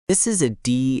This is a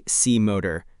DC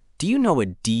motor. Do you know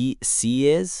what DC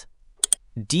is?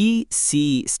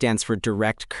 DC stands for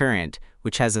direct current,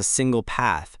 which has a single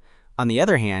path. On the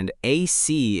other hand,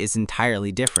 AC is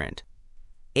entirely different.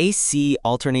 AC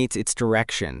alternates its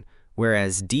direction,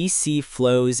 whereas DC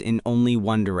flows in only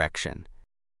one direction.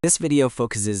 This video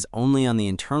focuses only on the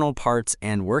internal parts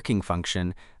and working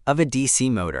function of a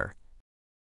DC motor.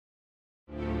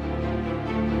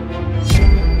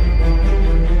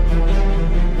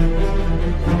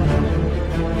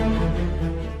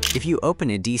 If you open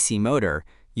a DC motor,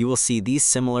 you will see these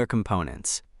similar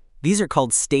components. These are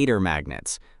called stator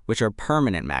magnets, which are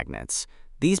permanent magnets.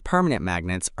 These permanent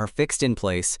magnets are fixed in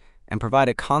place and provide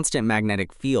a constant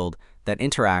magnetic field that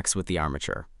interacts with the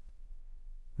armature.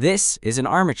 This is an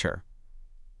armature.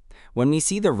 When we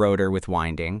see the rotor with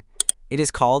winding, it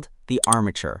is called the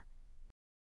armature.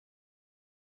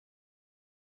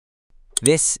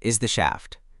 This is the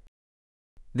shaft.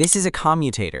 This is a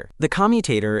commutator. The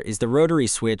commutator is the rotary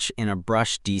switch in a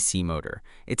brushed DC motor.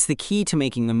 It's the key to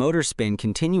making the motor spin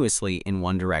continuously in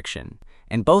one direction,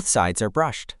 and both sides are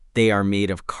brushed. They are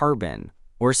made of carbon,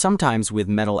 or sometimes with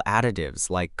metal additives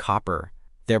like copper.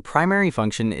 Their primary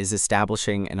function is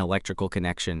establishing an electrical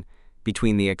connection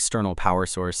between the external power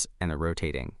source and the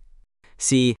rotating.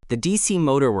 See, the DC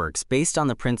motor works based on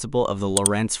the principle of the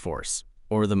Lorentz force,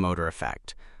 or the motor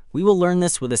effect. We will learn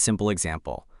this with a simple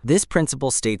example. This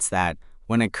principle states that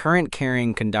when a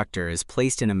current-carrying conductor is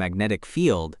placed in a magnetic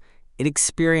field, it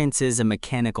experiences a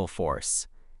mechanical force.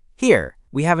 Here,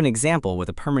 we have an example with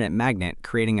a permanent magnet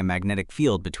creating a magnetic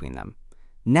field between them.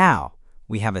 Now,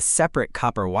 we have a separate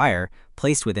copper wire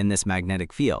placed within this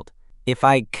magnetic field. If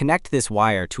I connect this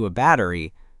wire to a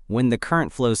battery, when the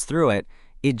current flows through it,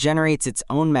 it generates its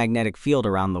own magnetic field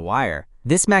around the wire.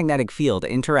 This magnetic field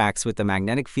interacts with the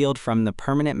magnetic field from the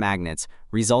permanent magnets,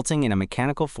 resulting in a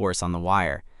mechanical force on the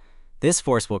wire. This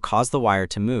force will cause the wire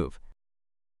to move.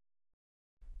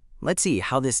 Let's see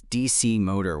how this DC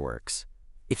motor works.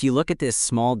 If you look at this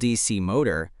small DC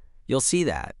motor, you'll see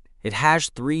that it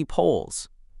has 3 poles.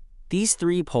 These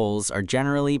 3 poles are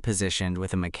generally positioned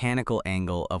with a mechanical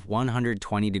angle of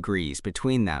 120 degrees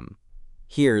between them.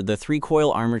 Here, the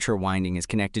 3-coil armature winding is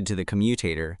connected to the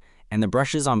commutator, and the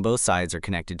brushes on both sides are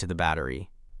connected to the battery.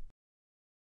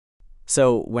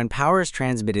 So, when power is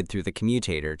transmitted through the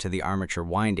commutator to the armature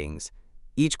windings,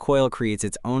 each coil creates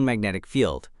its own magnetic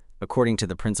field, according to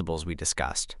the principles we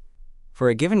discussed. For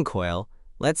a given coil,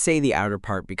 let's say the outer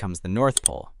part becomes the north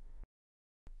pole,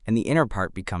 and the inner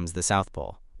part becomes the south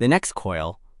pole. The next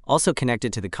coil, also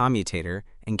connected to the commutator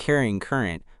and carrying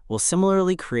current, will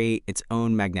similarly create its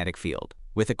own magnetic field,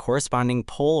 with a corresponding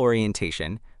pole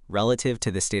orientation relative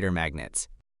to the stator magnets.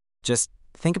 Just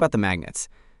think about the magnets.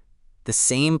 The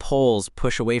same poles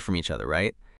push away from each other,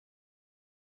 right?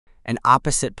 And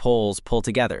opposite poles pull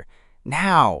together.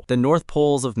 Now, the north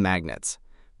poles of magnets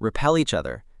repel each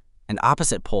other, and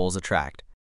opposite poles attract.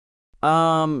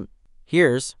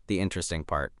 Here's the interesting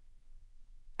part.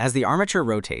 As the armature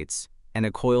rotates and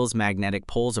a coil's magnetic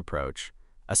poles approach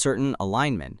a certain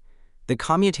alignment, the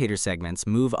commutator segments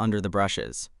move under the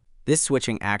brushes. This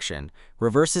switching action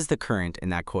reverses the current in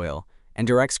that coil and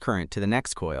directs current to the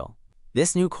next coil.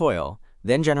 This new coil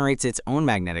then generates its own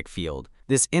magnetic field.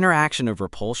 This interaction of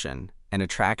repulsion and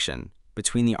attraction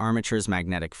between the armature's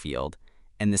magnetic field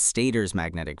and the stator's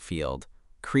magnetic field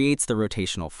creates the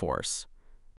rotational force.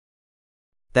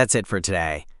 That's it for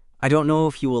today. I don't know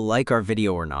if you will like our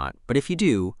video or not, but if you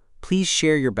do, please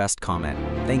share your best comment.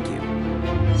 Thank you.